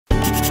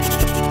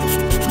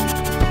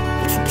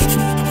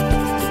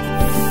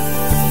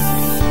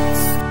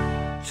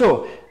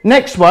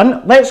next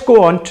one, let's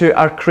go on to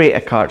our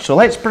creator card. So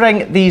let's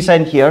bring these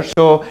in here.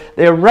 So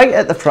they're right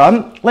at the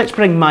front. Let's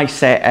bring my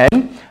set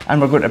in, and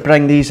we're going to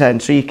bring these in.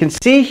 So you can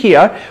see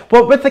here,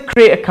 what with the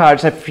creator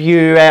cards, if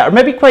you are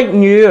maybe quite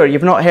new or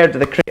you've not heard of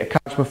the creator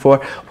cards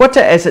before, what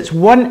it is, it's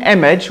one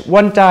image,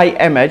 one die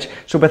image.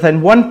 So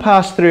within one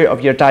pass through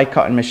of your die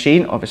cutting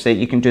machine, obviously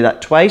you can do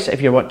that twice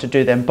if you want to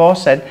do the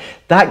embossing,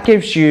 that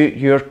gives you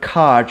your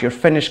card, your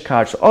finished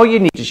card. So all you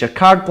need is your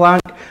card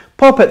blank,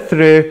 pop it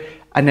through,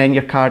 and then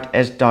your card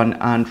is done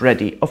and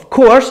ready. Of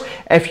course,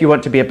 if you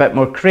want to be a bit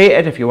more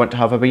creative, if you want to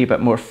have a wee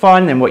bit more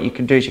fun, then what you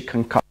can do is you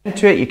can cut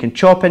into it, you can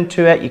chop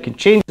into it, you can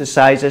change the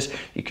sizes,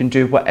 you can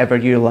do whatever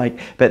you like.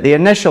 But the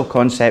initial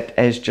concept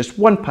is just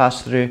one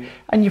pass through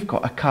and you've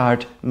got a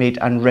card made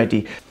and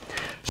ready.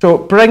 So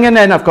bringing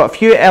in, I've got a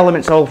few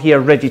elements all here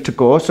ready to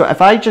go. So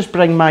if I just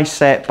bring my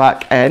set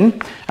back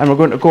in, and we're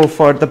going to go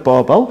for the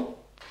bauble.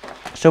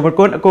 So we're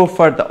going to go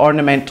for the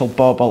ornamental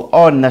bauble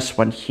on this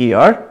one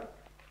here.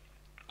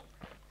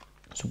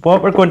 So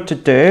what we're going to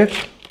do,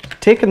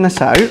 taking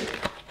this out,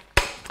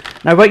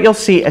 now what you'll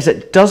see is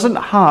it doesn't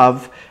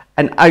have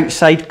an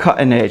outside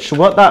cutting edge. So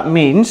what that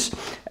means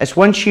is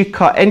once you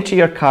cut into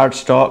your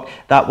cardstock,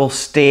 that will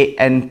stay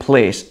in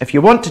place. If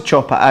you want to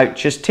chop it out,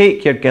 just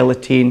take your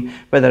guillotine,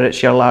 whether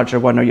it's your larger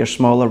one or your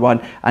smaller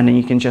one, and then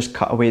you can just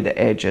cut away the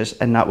edges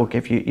and that will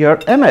give you your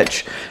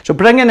image. So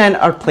bringing in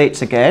our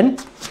plates again.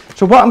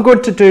 So what I'm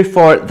going to do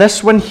for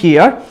this one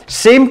here,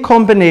 same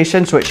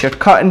combination, so it's your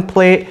cutting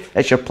plate,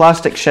 it's your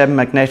plastic shim,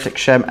 magnetic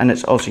shim, and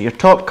it's also your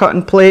top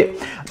cutting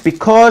plate.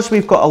 Because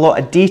we've got a lot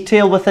of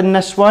detail within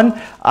this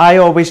one, I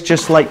always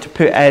just like to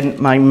put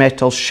in my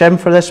metal shim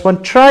for this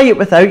one. Try it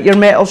without your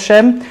metal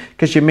shim,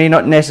 because you may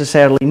not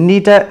necessarily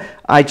need it.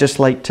 I just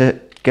like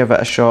to give it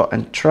a shot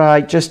and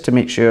try, just to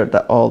make sure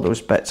that all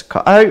those bits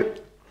cut out.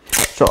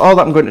 So all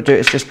that I'm going to do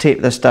is just tape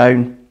this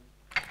down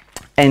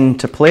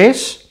into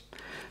place.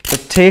 So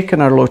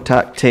taking our low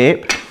tack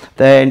tape,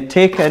 then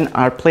taking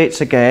our plates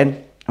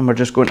again, and we're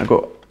just going to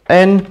go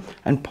in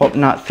and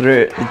popping that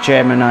through the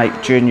Gemini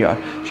Junior.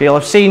 So you'll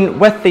have seen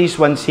with these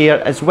ones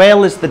here, as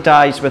well as the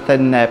dies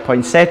within the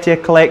Poinsettia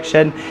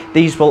collection,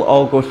 these will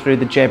all go through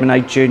the Gemini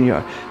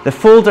Junior. The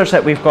folders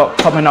that we've got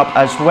coming up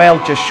as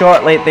well just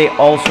shortly, they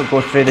also go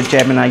through the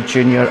Gemini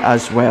Junior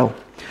as well.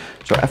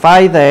 So if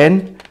I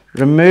then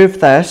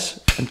remove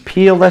this and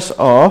peel this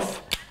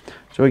off,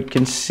 so you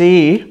can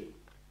see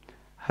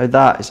how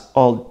that is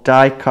all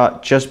die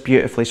cut just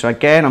beautifully. So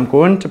again, I'm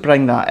going to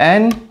bring that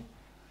in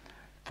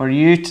for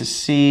you to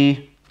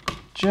see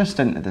just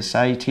into the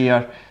side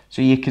here.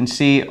 So you can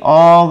see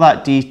all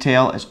that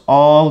detail is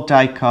all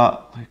die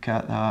cut. Look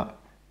at that.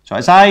 So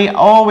as I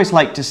always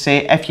like to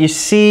say, if you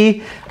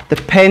see the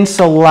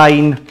pencil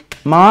line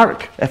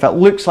mark, if it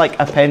looks like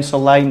a pencil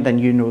line, then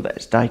you know that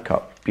it's die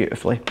cut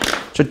beautifully.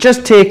 So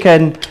just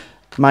taking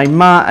my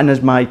mat and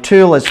as my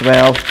tool as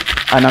well,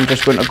 and I'm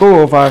just going to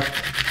go over,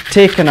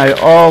 taking out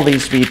all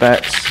these wee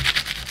bits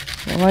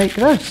like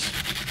this.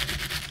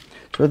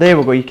 So there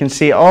we go, you can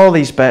see all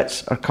these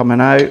bits are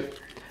coming out,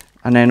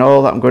 and then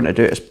all that I'm going to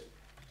do is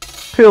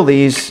pull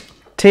these,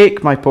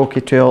 take my pokey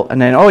tool, and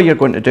then all you're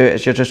going to do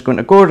is you're just going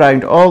to go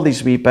around all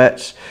these wee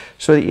bits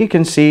so that you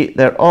can see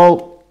they're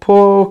all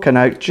poking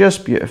out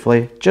just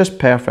beautifully, just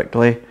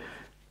perfectly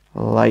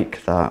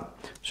like that.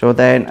 So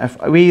then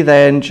if we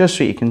then, just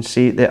so you can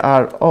see, they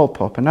are all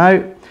popping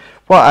out.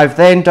 What I've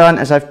then done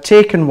is I've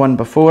taken one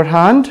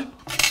beforehand,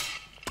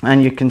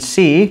 and you can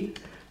see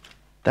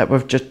that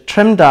we've just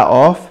trimmed that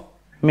off,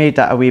 made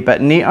that a wee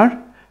bit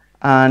neater,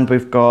 and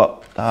we've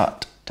got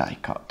that die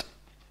cut.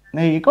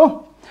 There you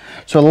go.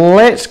 So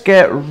let's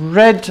get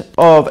rid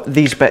of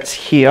these bits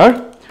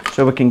here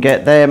so we can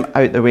get them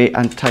out the way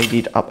and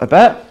tidied up a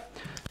bit,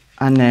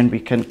 and then we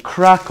can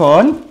crack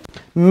on,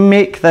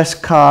 make this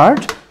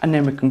card, and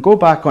then we can go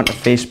back onto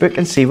Facebook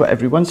and see what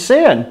everyone's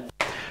saying.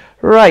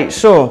 Right,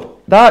 so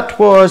that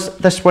was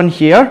this one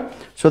here.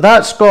 So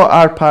that's got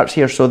our parts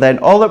here. So then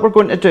all that we're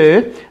going to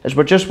do is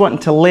we're just wanting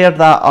to layer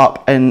that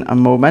up in a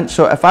moment.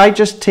 So if I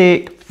just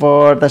take,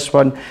 for this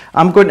one,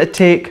 I'm going to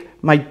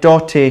take my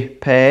Dotty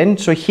pen.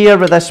 So here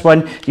with this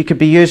one, you could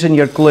be using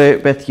your glue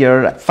with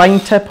your fine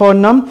tip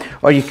on them,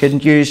 or you can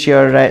use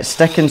your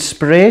stick and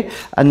spray,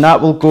 and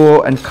that will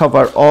go and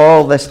cover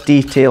all this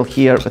detail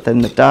here within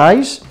the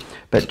dies.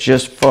 But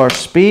just for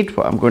speed,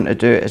 what I'm going to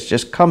do is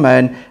just come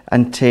in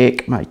and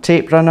take my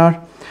tape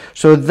runner.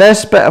 So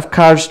this bit of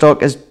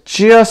cardstock is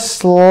just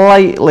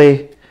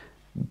slightly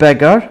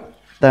bigger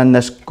than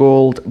this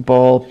gold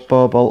ball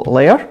bauble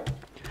layer.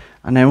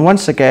 And then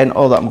once again,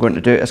 all that I'm going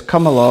to do is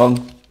come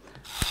along,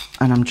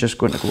 and I'm just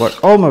going to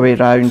work all my way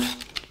around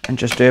and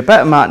just do a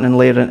bit of matting and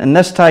layering. And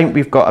this time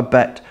we've got a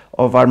bit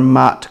of our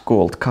matte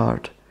gold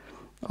card.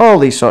 All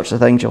these sorts of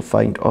things you'll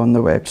find on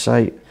the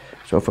website.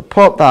 So if I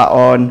pop that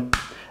on,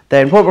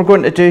 then what we're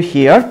going to do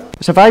here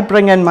is if I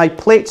bring in my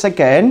plates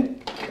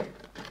again,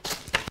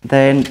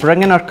 then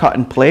bring in our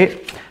cutting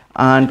plate,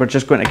 and we're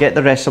just going to get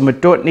the rest of them. We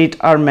don't need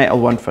our metal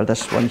one for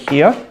this one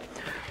here.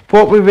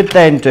 What we would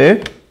then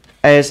do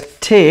is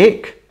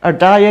take our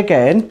die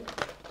again,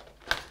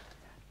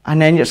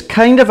 and then it's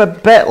kind of a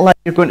bit like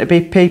you're going to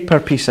be paper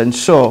piecing.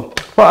 So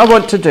what I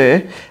want to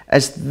do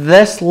is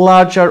this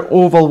larger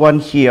oval one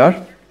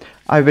here,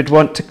 I would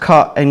want to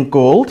cut in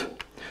gold.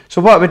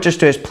 So what I would just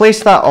do is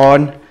place that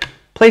on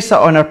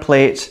our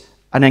plates,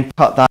 and then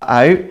cut that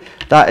out.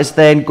 That is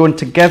then going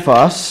to give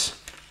us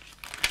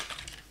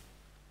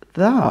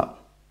that.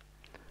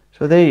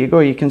 So there you go.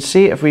 You can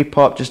see if we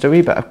pop just a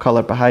wee bit of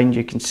colour behind,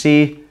 you can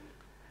see.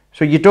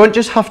 So you don't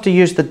just have to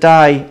use the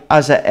die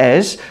as it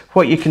is.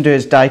 What you can do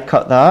is die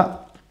cut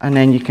that, and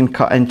then you can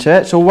cut into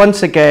it. So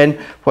once again,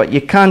 what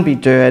you can be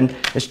doing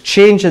is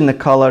changing the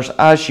colours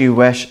as you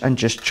wish and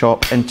just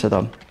chop into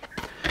them.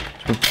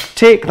 So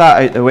take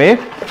that out the way,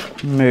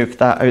 move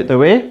that out the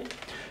way.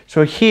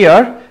 So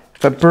here,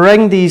 if I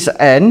bring these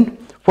in,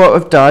 what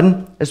we've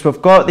done is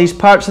we've got these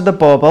parts of the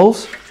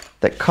baubles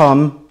that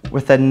come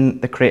within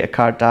the Create a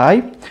Card die.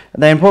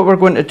 And then what we're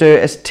going to do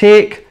is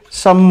take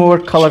some more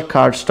coloured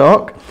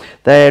cardstock.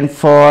 Then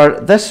for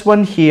this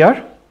one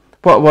here,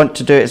 what I want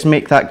to do is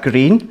make that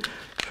green.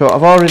 So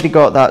I've already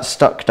got that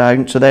stuck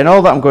down. So then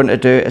all that I'm going to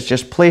do is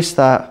just place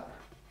that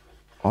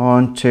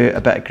onto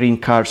a bit of green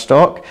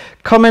cardstock.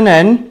 Coming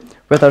in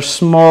with our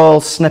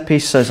small snippy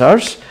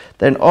scissors,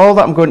 then all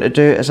that I'm going to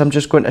do is I'm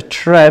just going to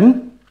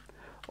trim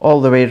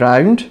all the way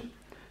round.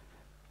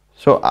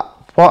 So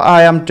what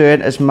I am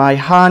doing is my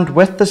hand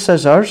with the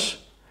scissors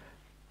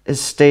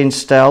is staying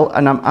still,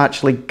 and I'm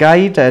actually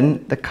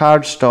guiding the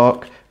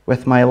cardstock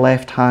with my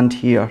left hand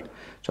here.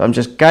 So I'm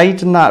just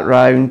guiding that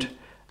round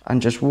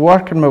and just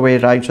working my way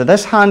around. So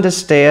this hand is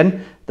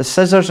staying, the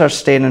scissors are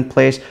staying in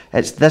place.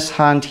 It's this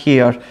hand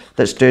here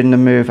that's doing the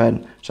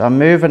moving. So I'm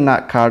moving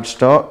that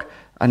cardstock,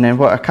 and then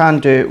what I can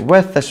do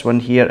with this one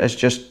here is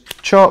just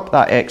chop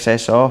that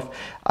excess off,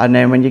 and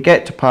then when you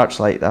get to parts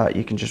like that,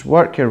 you can just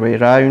work your way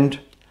around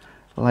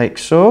like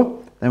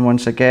so. Then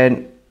once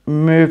again,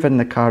 moving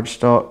the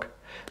cardstock.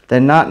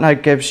 Then that now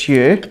gives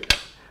you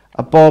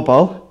a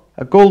bauble,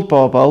 a gold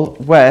bauble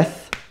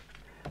with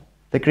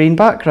the green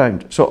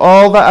background. So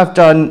all that I've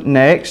done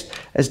next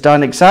is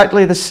done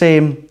exactly the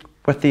same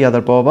with the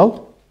other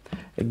bauble,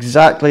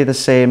 exactly the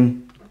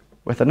same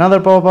with another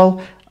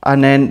bauble,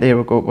 and then there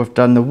we go, we've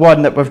done the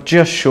one that we've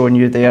just shown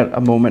you there a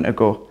moment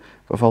ago.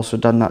 We've also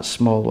done that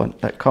small one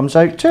that comes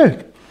out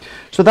too.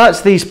 So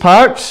that's these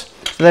parts.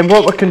 So then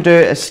what we can do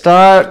is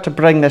start to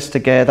bring this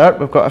together.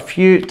 We've got a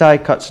few die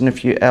cuts and a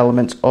few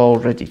elements all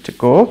ready to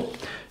go.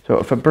 So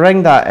if I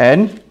bring that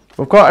in,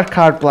 we've got our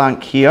card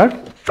blank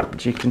here.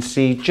 As you can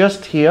see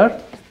just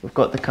here, we've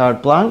got the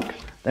card blank.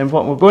 Then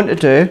what we're going to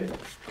do,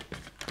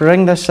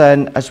 bring this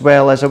in as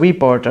well as a wee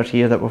border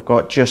here that we've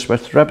got just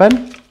with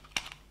ribbon.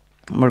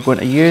 And we're going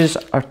to use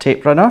our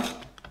tape runner.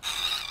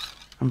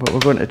 And what we're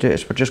going to do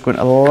is we're just going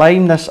to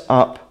line this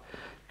up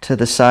to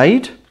the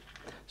side.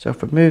 So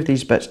if we move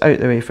these bits out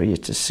the way for you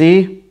to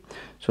see.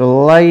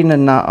 So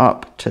lining that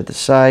up to the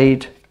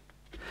side.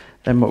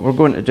 Then what we're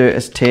going to do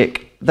is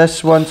take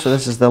this one. So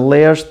this is the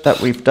layers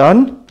that we've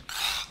done.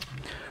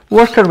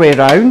 Work our way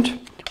around.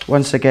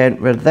 Once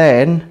again, we're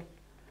then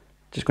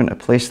just going to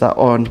place that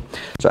on.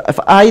 So if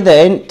I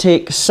then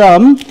take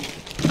some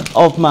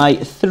of my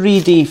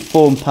 3D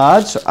foam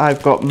pads, so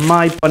I've got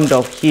my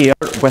bundle here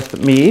with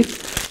me.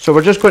 So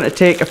we're just going to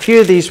take a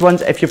few of these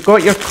ones. If you've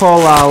got your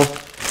Collall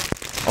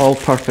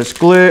all-purpose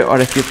glue, or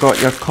if you've got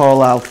your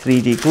Collall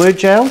 3D glue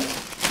gel,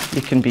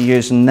 you can be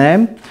using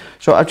them.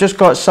 So I've just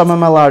got some of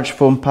my large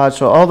foam pads,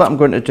 so all that I'm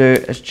going to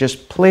do is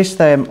just place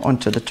them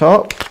onto the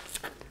top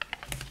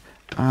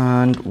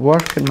and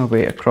working my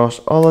way across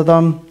all of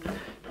them,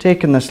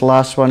 taking this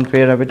last one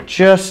where I would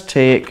just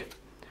take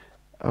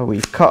a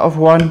wee cut of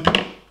one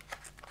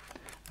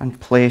and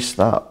place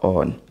that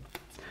on.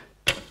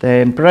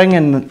 Then bring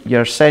in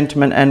your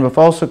sentiment in. We've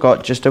also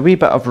got just a wee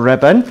bit of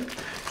ribbon.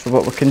 So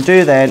what we can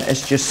do then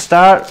is just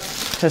start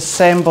to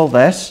assemble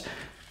this,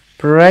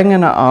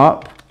 bringing it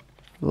up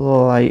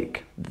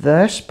like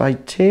this by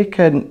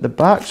taking the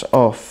backs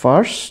off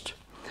first.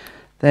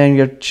 Then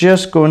you're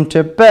just going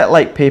to, a bit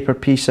like paper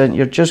piecing,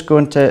 you're just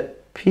going to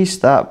piece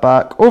that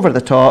back over the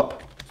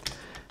top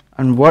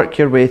and work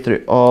your way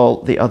through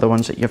all the other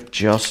ones that you've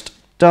just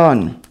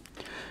done.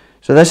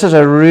 So this is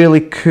a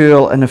really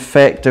cool and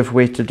effective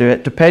way to do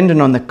it.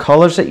 Depending on the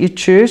colours that you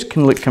choose,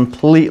 can look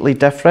completely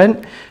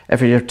different.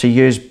 If you're to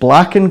use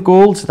black and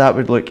golds, that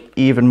would look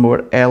even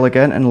more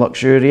elegant and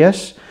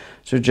luxurious.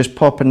 So just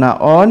popping that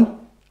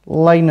on,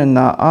 lining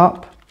that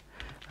up,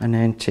 and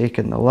then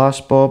taking the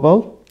last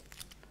bauble.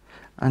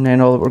 And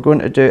then all that we're going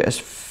to do is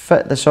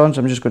fit this on.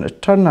 So I'm just going to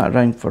turn that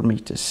around for me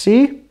to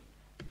see.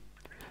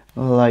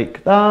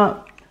 Like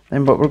that.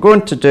 Then what we're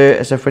going to do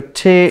is if we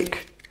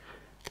take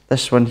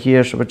this one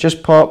here, so we'll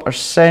just pop our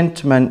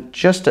sentiment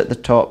just at the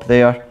top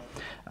there,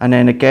 and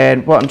then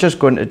again what I'm just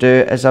going to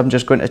do is I'm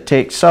just going to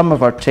take some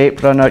of our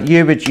tape runner.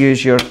 You would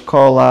use your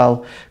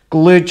Collall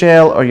glue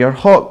gel or your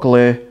hot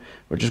glue.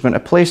 We're just going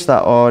to place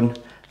that on,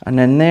 and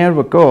then there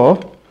we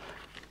go.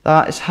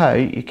 That is how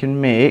you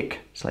can make,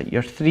 it's like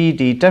your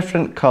 3D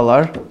different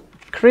colour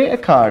Create a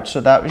Card.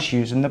 So that was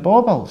using the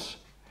baubles.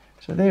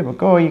 So there we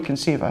go. You can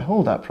see if I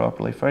hold that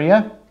properly for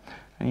you,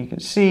 And you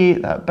can see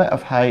that bit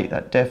of height,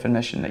 that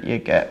definition that you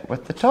get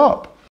with the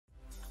top.